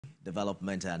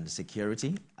development and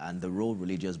security, and the role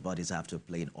religious bodies have to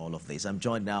play in all of this. I'm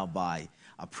joined now by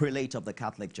a prelate of the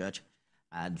Catholic Church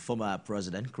and former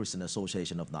president, Christian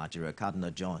Association of Nigeria,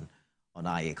 Cardinal John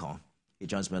Onaiyekan. He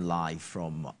joins me live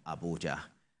from Abuja.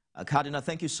 Cardinal,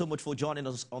 thank you so much for joining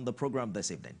us on the program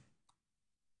this evening.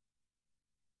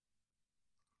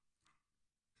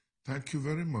 Thank you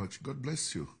very much. God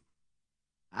bless you.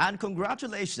 And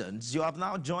congratulations, you have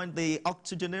now joined the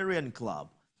octogenarian club.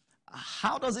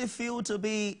 How does it feel to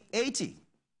be 80?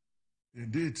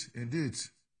 Indeed, indeed.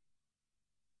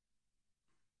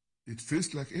 It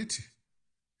feels like 80.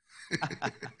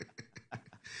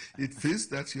 It feels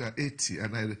that you are 80,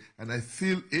 and I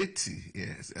feel 80,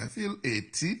 yes. I feel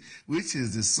 80, which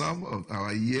is the sum of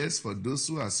our years for those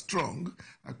who are strong,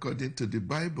 according to the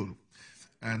Bible.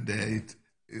 And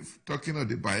if talking of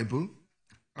the Bible,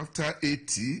 after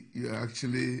 80, you are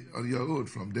actually on your own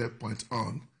from that point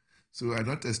on. So I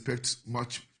don't expect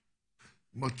much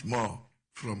more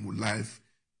from life.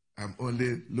 I'm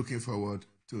only looking forward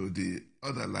to the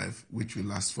other life, which will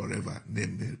last forever,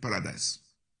 namely paradise.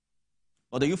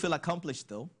 Or do you feel accomplished,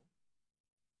 though?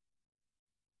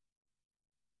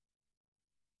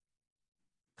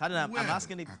 Cardinal, Well, I'm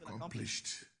asking if you feel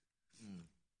accomplished.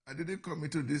 I didn't come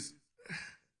into this.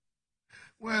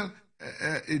 Well,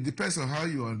 it depends on how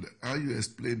you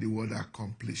explain the word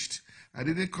accomplished. I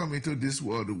didn't come into this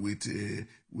world with a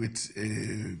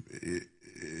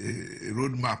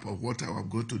roadmap of what I'm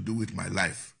going to do with my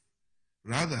life.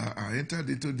 Rather, I entered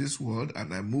into this world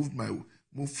and I moved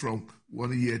from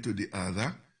one year to the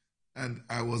other, and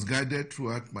I was guided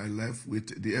throughout my life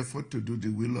with the effort to do the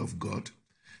will of God.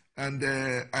 And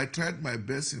I tried my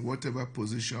best in whatever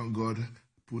position God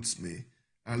puts me.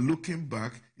 And looking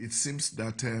back, it seems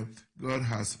that God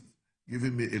has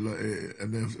given me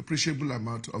an appreciable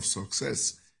amount of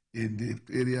success in the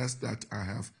areas that I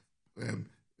have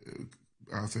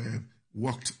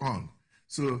worked on.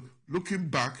 So looking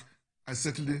back, I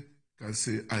certainly can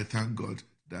say I thank God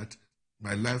that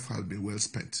my life has been well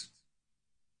spent.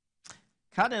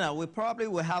 Cardinal, we probably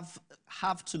will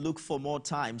have to look for more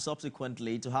time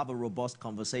subsequently to have a robust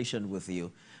conversation with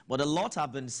you. But a lot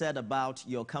have been said about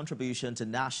your contribution to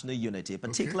national unity,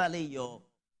 particularly your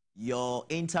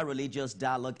interreligious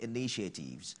dialogue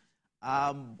initiatives.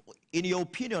 In your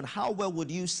opinion, how well would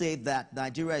you say that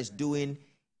Nigeria is doing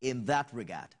in that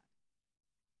regard?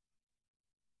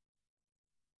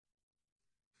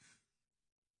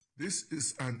 This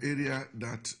is an area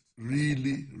that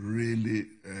really, really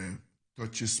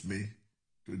touches me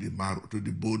to the marrow, to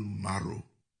the bone marrow.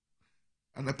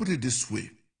 And I put it this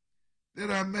way: there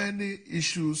are many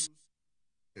issues,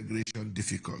 integration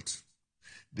difficult.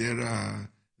 There are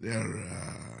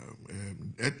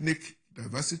ethnic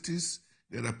diversities.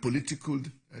 There are political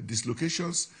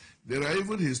dislocations. There are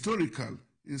even historical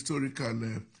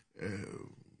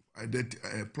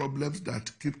problems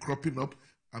that keep cropping up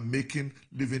and making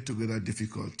living together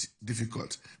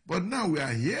difficult. But now we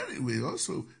are here. We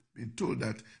also been told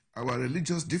that our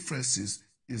religious differences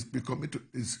is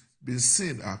being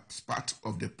seen as part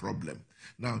of the problem.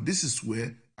 Now, this is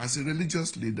where, as a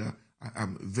religious leader, I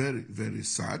am very, very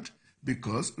sad,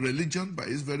 because religion, by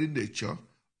its very nature,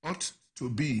 ought to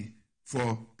be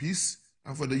for peace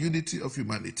and for the unity of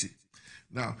humanity.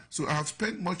 Now, so I have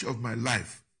spent much of my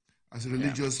life as a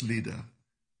religious leader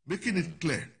making it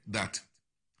clear that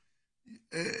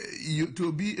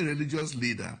to be a religious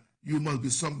leader, you must be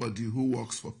somebody who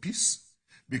works for peace,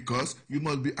 because you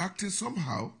must be acting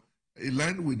somehow in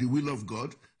line with the will of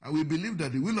God. And we believe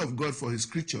that the will of God for his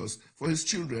creatures, for his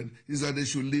children, is that they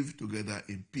should live together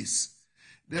in peace.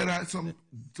 There are some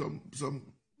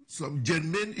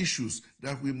germane issues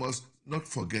that we must not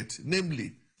forget.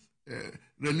 Namely,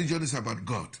 religion is about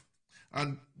God.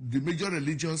 And the major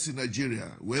religions in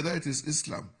Nigeria, whether it is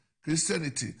Islam,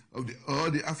 Christianity, or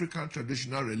the African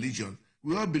traditional religion,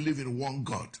 we all believe in one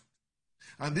God.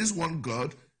 And this one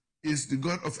God is the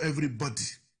God of everybody.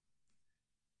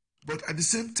 But at the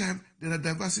same time, there are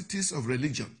diversities of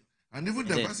religion, and even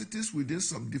diversities within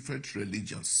some different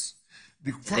religions.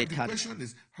 The question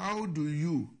is, how do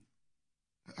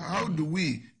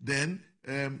we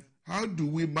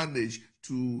manage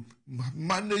to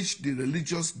manage the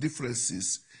religious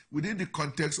differences within the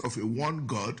context of a one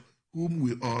God whom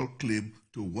we all claim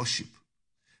to worship?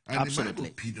 And Absolutely. In my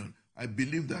opinion, I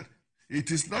believe that it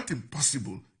is not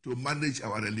impossible to manage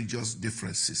our religious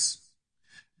differences,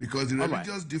 because the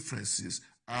religious differences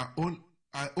are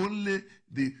only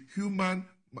the human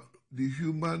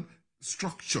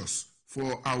structures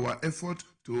for our effort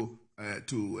to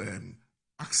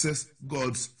access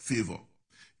God's favor,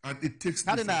 and it takes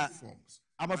different forms.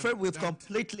 I'm afraid we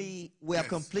have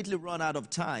completely run out of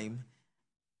time,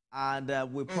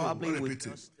 and we probably will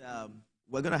just,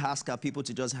 we're going to ask our people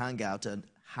to just hang out and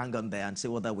hang on there and see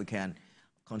whether we can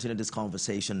continue this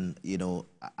conversation, you know,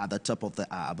 at the top of the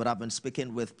hour. But I've been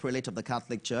speaking with Prelate of the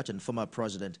Catholic Church and former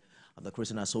President of the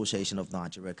Christian Association of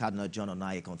Nigeria, Cardinal John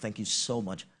Onaiyekan. Thank you so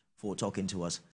much for talking to us